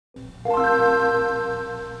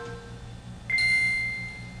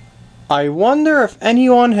I wonder if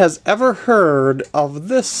anyone has ever heard of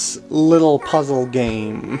this little puzzle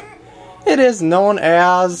game. It is known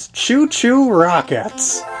as Choo Choo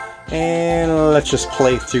Rockets. And let's just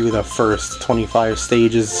play through the first 25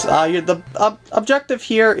 stages. The objective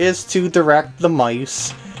here is to direct the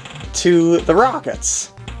mice to the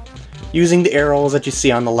rockets, using the arrows that you see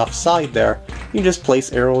on the left side there. You just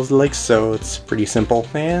place arrows like so. It's pretty simple.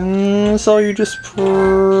 And so you just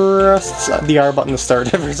press the R button to start.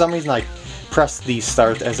 For some reason I pressed the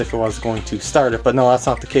start as if it was going to start it, but no, that's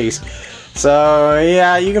not the case. So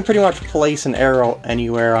yeah, you can pretty much place an arrow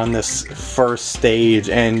anywhere on this first stage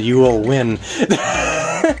and you will win.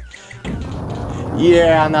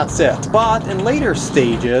 Yeah, and that's it. But in later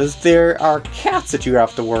stages, there are cats that you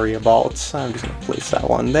have to worry about. I'm just going to place that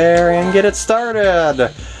one there and get it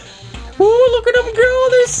started. Ooh, look at them go!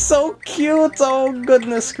 They're so cute! Oh,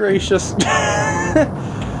 goodness gracious.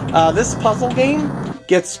 This puzzle game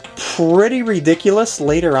gets pretty ridiculous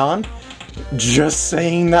later on. Just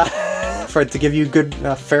saying that to give you good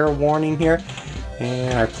fair warning here.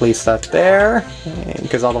 And I place that there,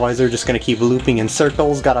 because otherwise they're just going to keep looping in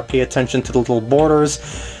circles. Gotta pay attention to the little borders.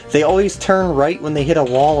 They always turn right when they hit a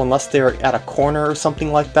wall unless they're at a corner or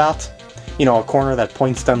something like that. You know, a corner that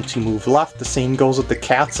points them to move left. The same goes with the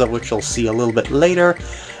cats, of which you'll see a little bit later.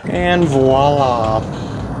 And voila!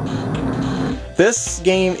 This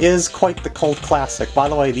game is quite the cult classic. By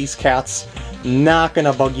the way, these cats, not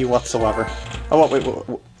gonna bug you whatsoever. Oh, wait,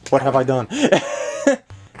 what have I done?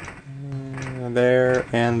 There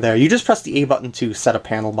and there. You just press the A button to set a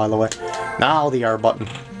panel, by the way. Now the R button.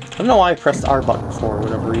 I don't know why I pressed the R button for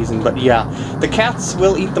whatever reason, but yeah. The cats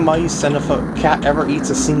will eat the mice, and if a cat ever eats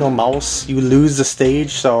a single mouse, you lose the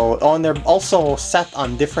stage. So, oh, and they're also set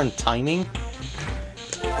on different timing.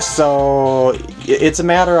 So, it's a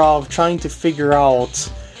matter of trying to figure out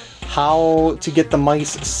how to get the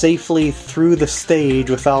mice safely through the stage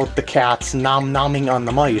without the cats nom-nomming on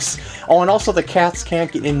the mice. Oh, and also the cats can't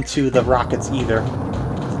get into the rockets either.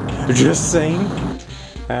 Just saying.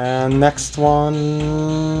 And next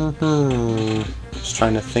one... Just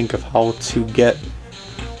trying to think of how to get...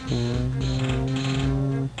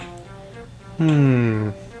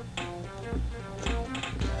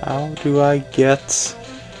 How do I get...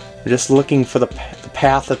 Just looking for the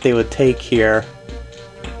path that they would take here.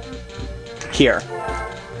 Here.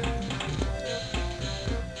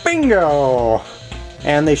 Bingo!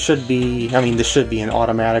 And they should be, I mean, this should be an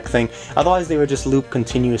automatic thing. Otherwise they would just loop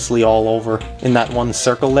continuously all over in that one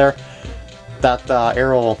circle there. That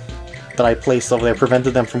arrow that I placed over there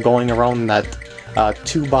prevented them from going around that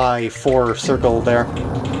 2x4 circle there.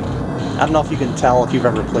 I don't know if you can tell if you've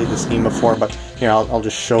ever played this game before, but here, I'll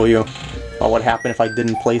just show you what would happen if I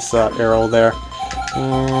didn't place that arrow there.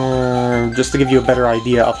 Just to give you a better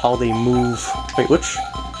idea of how they move. Wait, which?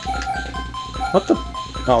 What the?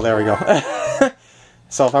 Oh, there we go.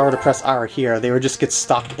 So if I were to press R here, they would just get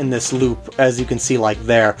stuck in this loop, as you can see, like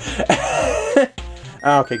there.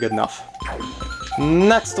 Okay, good enough.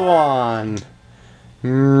 Next one!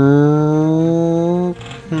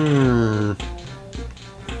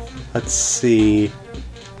 Let's see.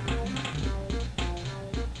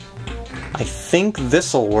 I think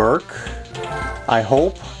this'll work. I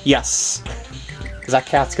hope. Yes. Because that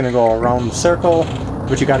cat's gonna go around the circle,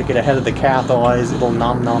 but you gotta get ahead of the cat, otherwise it'll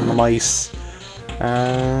nom-nom the mice.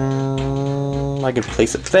 I can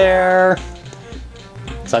place it there.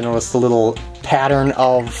 Because I noticed the little pattern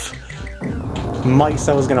of mice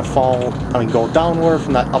that was gonna fall, go downward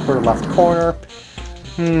from that upper left corner.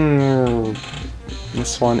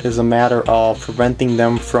 This one is a matter of preventing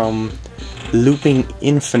them from looping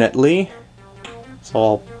infinitely. So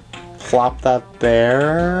I'll plop that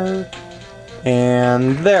there.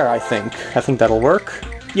 And there, I think. I think that'll work.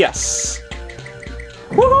 Yes!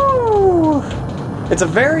 Woohoo! It's a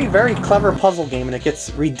very, very clever puzzle game, and it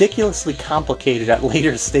gets ridiculously complicated at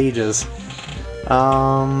later stages.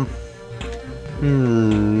 Have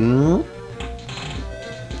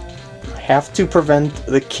to prevent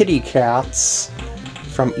the kitty cats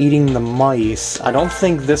from eating the mice. I don't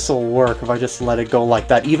think this'll work if I just let it go like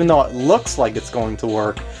that, even though it looks like it's going to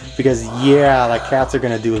work. Because, yeah, the cats are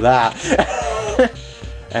gonna do that.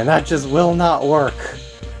 And that just will not work.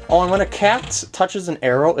 Oh, and when a cat touches an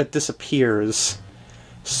arrow, it disappears.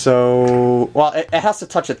 So, well, it has to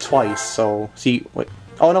touch it twice, so, see, wait.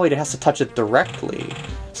 Oh, no, wait, it has to touch it directly.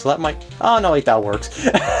 So that might, oh, no, wait, that works.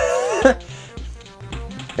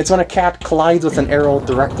 It's when a cat collides with an arrow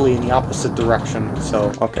directly in the opposite direction,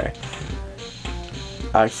 so, okay.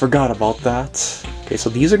 I forgot about that. Okay, so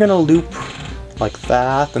these are gonna loop like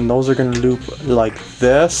that, and those are gonna loop like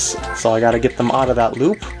this, so I gotta get them out of that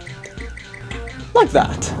loop. Like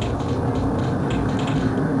that.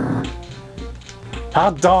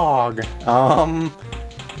 Hot dog!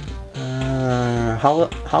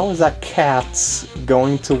 How is that cat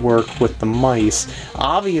going to work with the mice?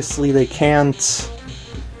 Obviously they can't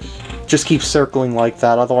just keep circling like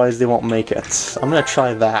that, otherwise they won't make it. I'm gonna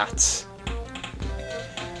try that.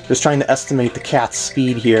 Just trying to estimate the cat's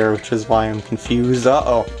speed here, which is why I'm confused.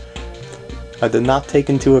 Uh-oh. I did not take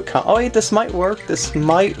into account... Oh wait, this might work. This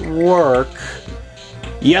might work.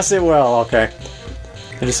 Yes, it will. Okay.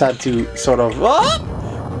 I just had to sort of...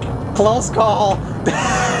 Oh! Close call!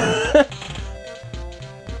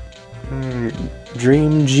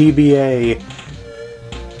 Dream GBA.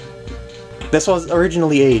 This was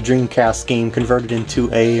originally a Dreamcast game converted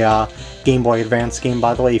into a Game Boy Advance game,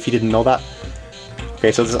 by the way, if you didn't know that.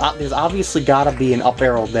 Okay, so there's obviously gotta be an up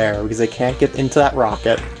arrow there, because they can't get into that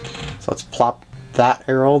rocket. So let's plop that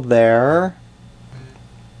arrow there.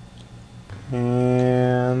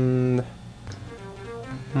 And...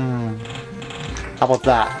 how about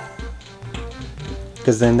that?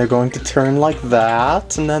 Because then they're going to turn like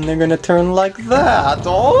that, and then they're going to turn like that.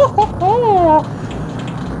 Oh!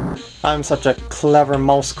 I'm such a clever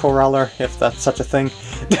mouse correller, if that's such a thing.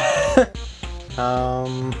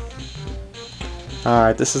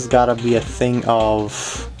 Alright, this has got to be a thing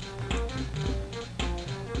of...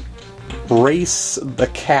 race the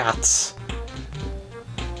cats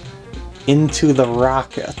into the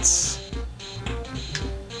rockets.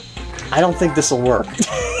 I don't think this will work.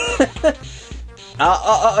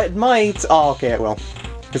 It might. Oh, okay, it will.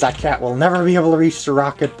 Because that cat will never be able to reach the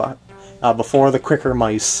rocket but before the quicker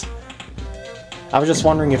mice. I was just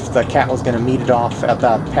wondering if the cat was going to meet it off at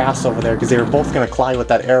that pass over there, because they were both going to collide with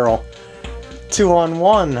that arrow.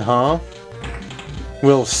 2-on-1, huh?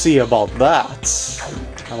 We'll see about that.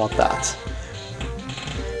 How about that?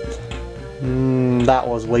 That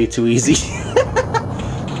was way too easy.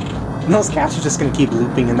 Those cats are just going to keep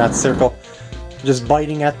looping in that circle. Just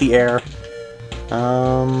biting at the air.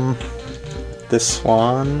 This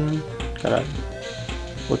one... gotta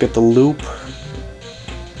look at the loop.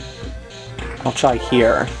 I'll try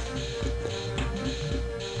here.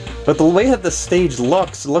 But the way that the stage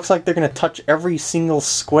looks, it looks like they're going to touch every single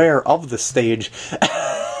square of the stage.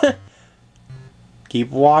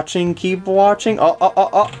 Keep watching, keep watching.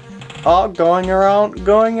 Oh, going around,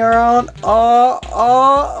 going around.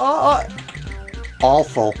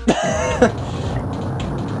 Awful.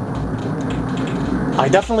 I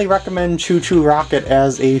definitely recommend Choo Choo Rocket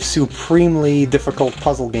as a supremely difficult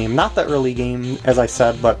puzzle game. Not the early game, as I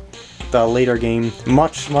said, but the later game.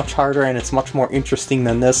 Much harder, and it's much more interesting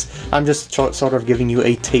than this. I'm just sort of giving you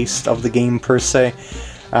a taste of the game, per se.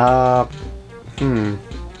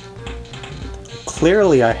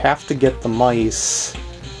 Clearly, I have to get the mice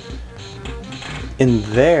in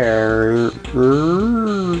there.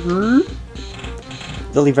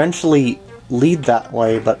 They'll eventually lead that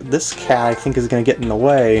way, but this cat, I think, is going to get in the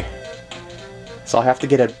way. So I'll have to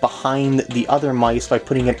get it behind the other mice by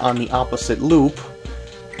putting it on the opposite loop.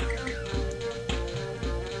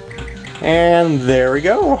 And there we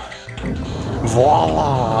go.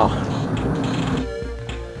 Voila!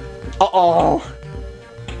 Uh-oh!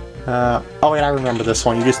 Oh wait, I remember this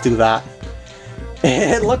one. You just do that.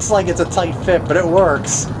 It looks like it's a tight fit, but it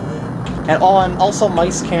works. And also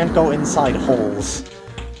mice can't go inside holes.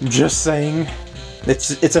 Just saying.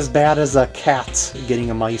 It's as bad as a cat getting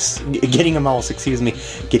a mouse, excuse me.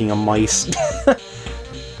 Getting a mice.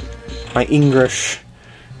 My English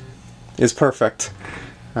is perfect.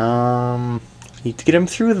 Need to get him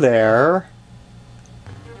through there.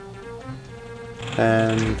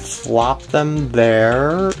 And flop them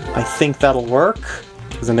there. I think that'll work.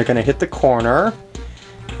 Because then they're going to hit the corner.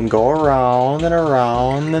 And go around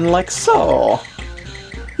and like so.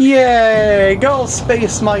 Yay! Go,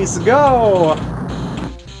 space mice, go!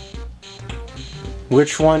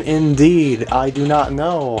 Which one indeed? I do not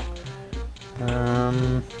know.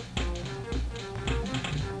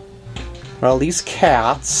 Well, these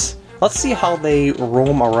cats... let's see how they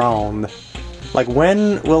roam around. Like,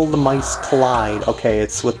 when will the mice collide? Okay,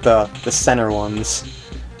 it's with the center ones.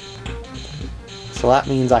 So that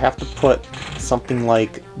means I have to put something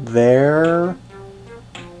like there.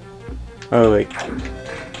 Oh, wait.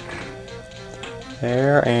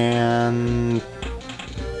 There and...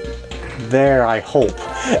 there, I hope.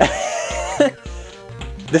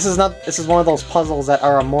 This is one of those puzzles that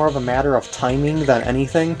are more of a matter of timing than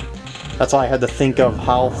anything. That's why I had to think of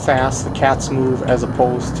how fast the cats move as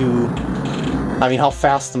opposed to... I mean, how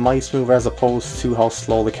fast the mice move as opposed to how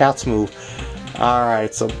slow the cats move.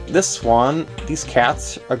 Alright, so this one, these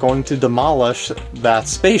cats are going to demolish that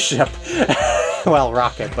spaceship. Well,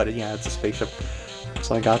 rocket, but yeah, it's a spaceship.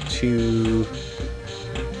 So I got to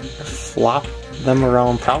flop them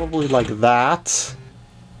around probably like that.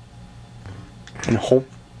 And hope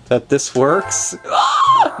that this works.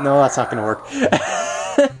 No, that's not gonna work.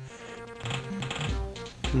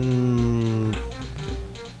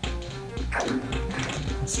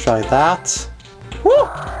 Let's try that. Woo!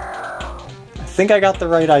 I think I got the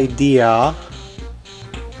right idea.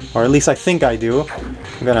 Or at least I think I do.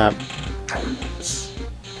 I'm gonna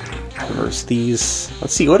reverse these.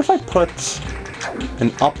 Let's see, what if I put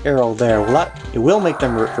an up arrow there? It will make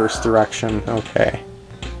them reverse direction. Okay.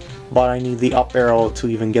 But I need the up arrow to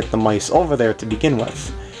even get the mice over there to begin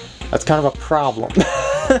with. That's kind of a problem.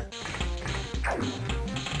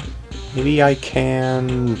 Maybe I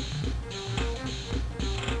can...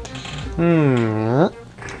 I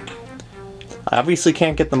obviously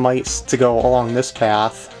can't get the mice to go along this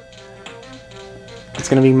path. It's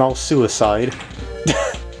gonna be mouse suicide.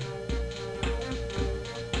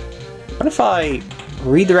 What if I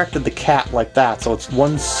redirected the cat like that, so it's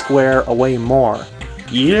one square away more?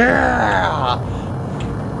 Yeah!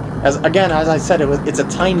 As I said, it's a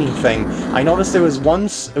timing thing. I noticed it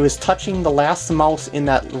was touching the last mouse in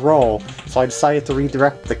that row, so I decided to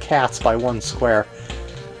redirect the cats by one square.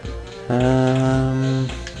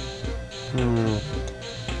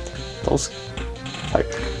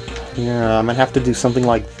 Yeah, I'm gonna have to do something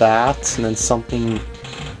like that, and then something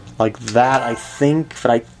like that, I think.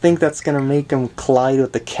 But I think that's gonna make them collide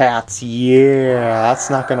with the cats. Yeah, that's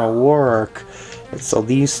not gonna work. So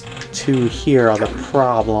these two here are the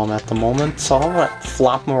problem at the moment, so I'm gonna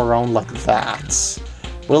flop them around like that.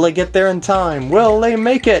 Will they get there in time? Will they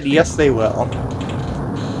make it? Yes, they will.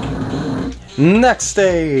 Next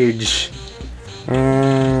stage!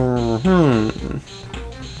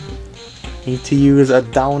 Need to use a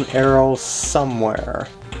down arrow somewhere.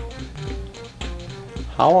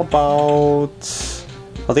 How about...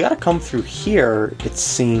 Well, they gotta come through here, it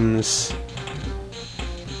seems.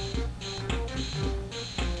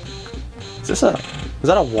 Is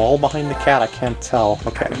that a wall behind the cat? I can't tell.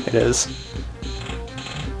 Okay, it is.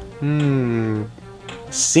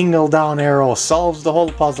 Single down arrow solves the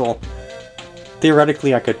whole puzzle.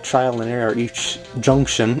 Theoretically, I could trial and error each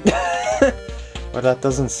junction. But that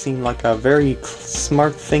doesn't seem like a very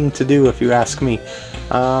smart thing to do, if you ask me.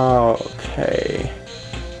 Okay.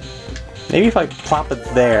 Maybe if I plop it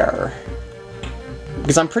there.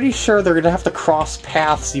 Because I'm pretty sure they're gonna have to cross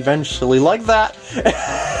paths eventually, like that!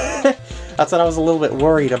 That's what I was a little bit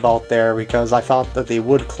worried about there, because I thought that they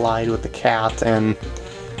would collide with the cat, and...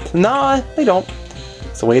 Nah, they don't.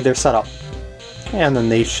 It's the way they're set up. And then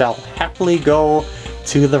they shall happily go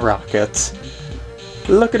to the rocket.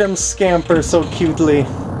 Look at him scamper so cutely.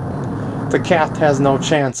 The cat has no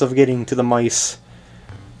chance of getting to the mice.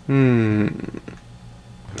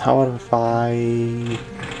 How if I...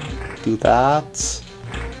 do that?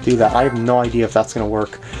 Do that. I have no idea if that's gonna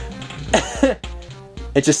work.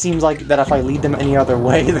 It just seems like that if I lead them any other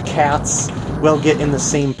way, the cats will get in the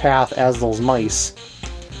same path as those mice.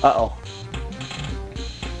 Uh-oh.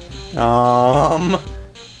 How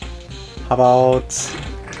about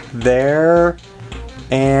there?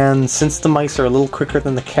 And since the mice are a little quicker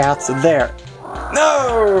than the cats, there.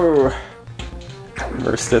 No!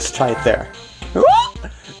 Reverse this, try it there.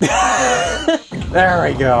 There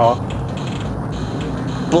we go.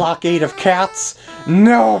 Blockade of cats,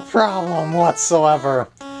 no problem whatsoever.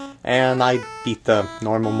 And I beat the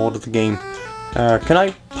normal mode of the game. Can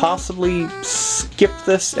I possibly skip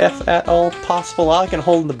this if at all possible? I can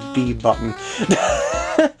hold the B button.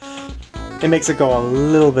 It makes it go a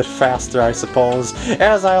little bit faster, I suppose.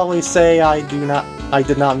 As I always say, I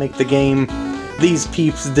did not make the game. These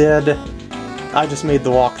peeps did. I just made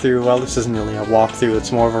the walkthrough. Well, this isn't really a walkthrough,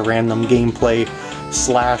 it's more of a random gameplay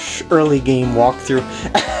 / early game walkthrough.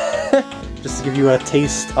 Just to give you a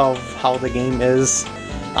taste of how the game is.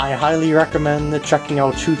 I highly recommend checking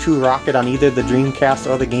out Choo Choo Rocket on either the Dreamcast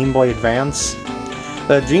or the Game Boy Advance.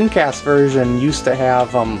 The Dreamcast version used to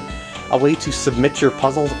have a way to submit your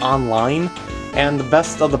puzzles online, and the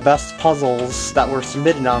best of the best puzzles that were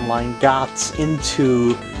submitted online got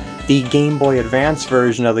into the Game Boy Advance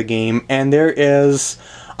version of the game, and there is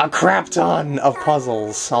a crap ton of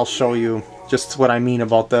puzzles. I'll show you just what I mean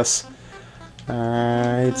about this.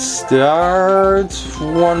 It starts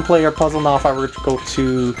one player puzzle. Now if I were to go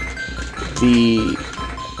to the...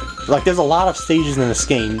 Like, there's a lot of stages in this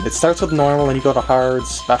game. It starts with normal, and you go to hard,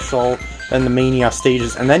 special, then the mania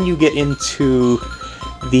stages, and then you get into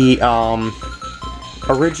the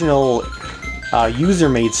original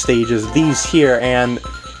user-made stages, these here, and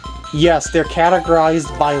yes, they're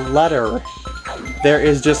categorized by letter. There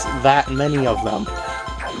is just that many of them.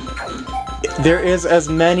 There is as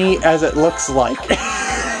many as it looks like.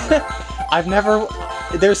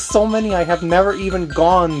 There's so many, I have never even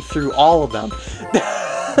gone through all of them.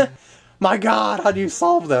 My god, how do you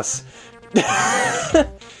solve this?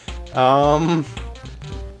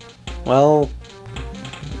 Well,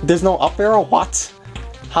 there's no up arrow? What?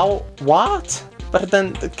 How? What? But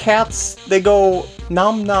then the cats, they go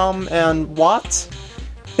nom nom and what?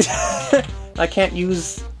 I can't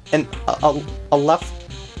use a left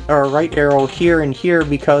or a right arrow here and here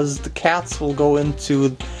because the cats will go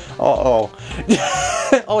into... Oh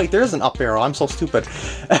wait, there is an up arrow. I'm so stupid.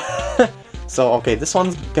 So, okay, this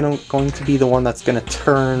one's going to be the one that's going to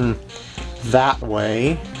turn that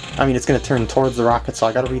way. I mean, it's going to turn towards the rocket, so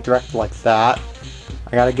I got to redirect like that.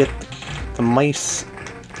 I got to get the mice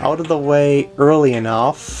out of the way early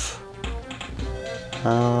enough.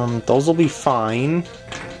 Those will be fine.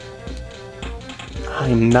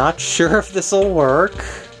 I'm not sure if this will work.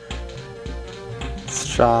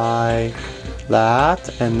 Let's try that,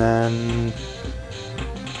 and then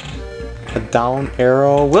a down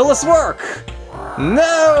arrow. Will this work?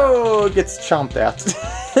 No! It gets chomped at.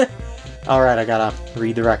 Alright, I gotta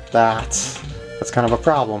redirect that. That's kind of a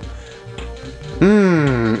problem.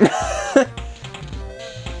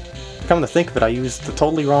 Come to think of it, I used the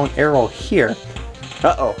totally wrong arrow here.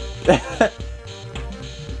 Uh-oh.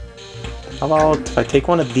 How about if I take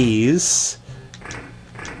one of these,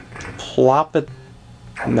 plop it...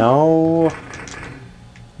 No...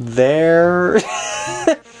 There...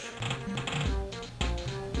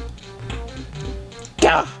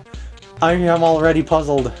 Gah! I am already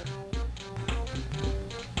puzzled.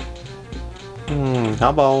 How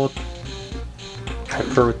about... I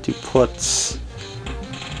prefer to put...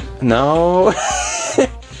 No...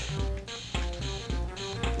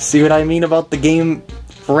 See what I mean about the game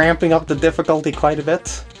ramping up the difficulty quite a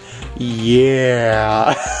bit?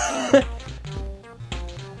 Yeah.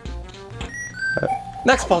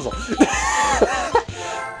 Next puzzle!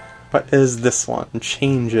 What is this one?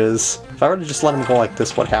 Changes. If I were to just let him go like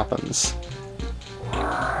this, what happens?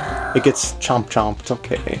 It gets chomped,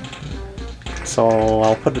 okay. So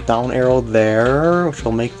I'll put a down arrow there, which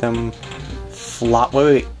will make them flop.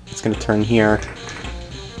 Wait, it's gonna turn here.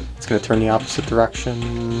 It's gonna turn the opposite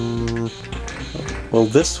direction. Will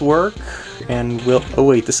this work? And will... Oh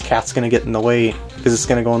wait, this cat's gonna get in the way, because it's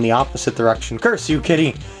gonna go in the opposite direction. Curse you,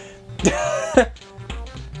 kitty!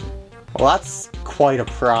 Well, that's quite a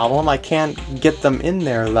problem. I can't get them in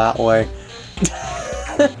there that way.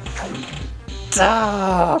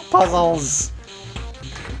 Ah, puzzles!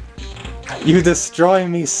 You destroy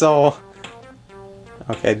me so...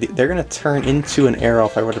 Okay, they're gonna turn into an arrow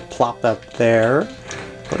if I were to plop that there.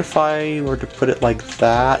 What if I were to put it like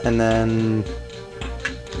that, and then...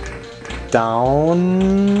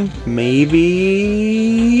 down...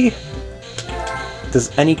 maybe...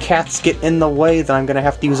 Does any cats get in the way that I'm gonna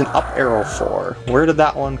have to use an up arrow for? Where did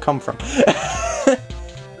that one come from?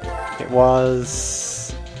 It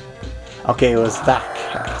was... Okay, it was that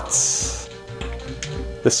cat.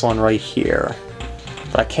 This one right here.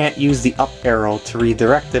 But I can't use the up arrow to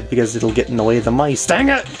redirect it because it'll get in the way of the mice. Dang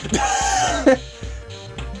it!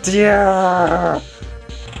 Yeah!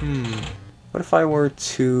 What if I were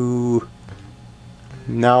to...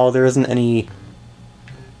 No, there isn't any...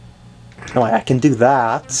 No, I can do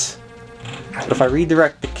that. But if I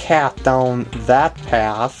redirect the cat down that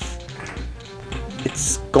path,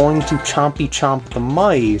 it's going to chompy chomp the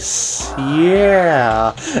mice.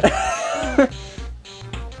 Yeah.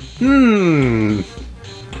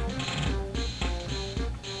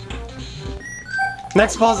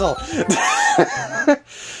 Next puzzle!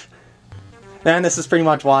 And this is pretty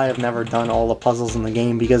much why I've never done all the puzzles in the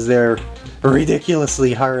game, because they're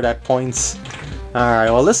ridiculously hard at points.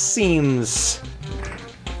 Alright, well this seems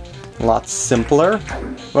a lot simpler.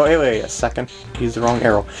 Well, wait a second. Used the wrong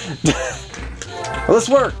arrow. Will this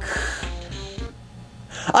work?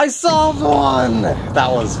 I solved one!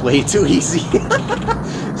 That was way too easy.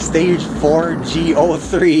 Stage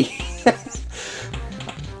 4G03.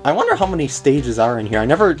 I wonder how many stages are in here. I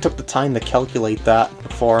never took the time to calculate that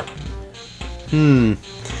before.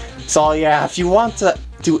 So yeah, if you want to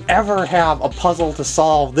ever have a puzzle to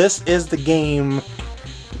solve, this is the game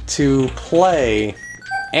to play.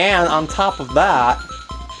 And on top of that,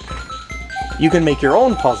 you can make your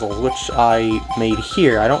own puzzles, which I made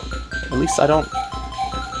here. I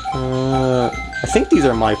think these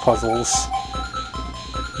are my puzzles.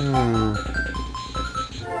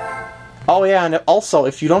 Oh yeah, and also,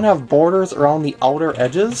 if you don't have borders around the outer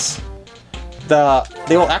edges,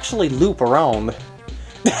 they will actually loop around.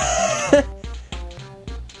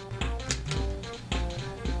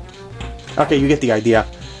 Okay, you get the idea.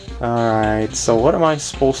 Alright, so what am I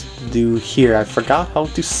supposed to do here? I forgot how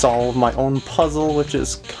to solve my own puzzle, which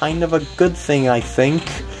is kind of a good thing, I think.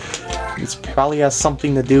 This probably has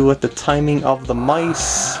something to do with the timing of the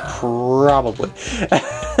mice. Probably.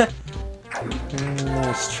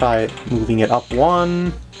 Let's try it. Moving it up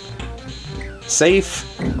one. Safe.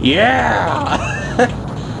 Yeah!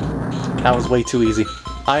 That was way too easy.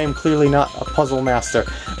 I am clearly not a puzzle master.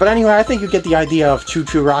 But anyway, I think you get the idea of Choo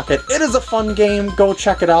Choo Rocket. It is a fun game. Go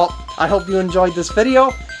check it out. I hope you enjoyed this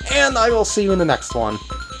video, and I will see you in the next one.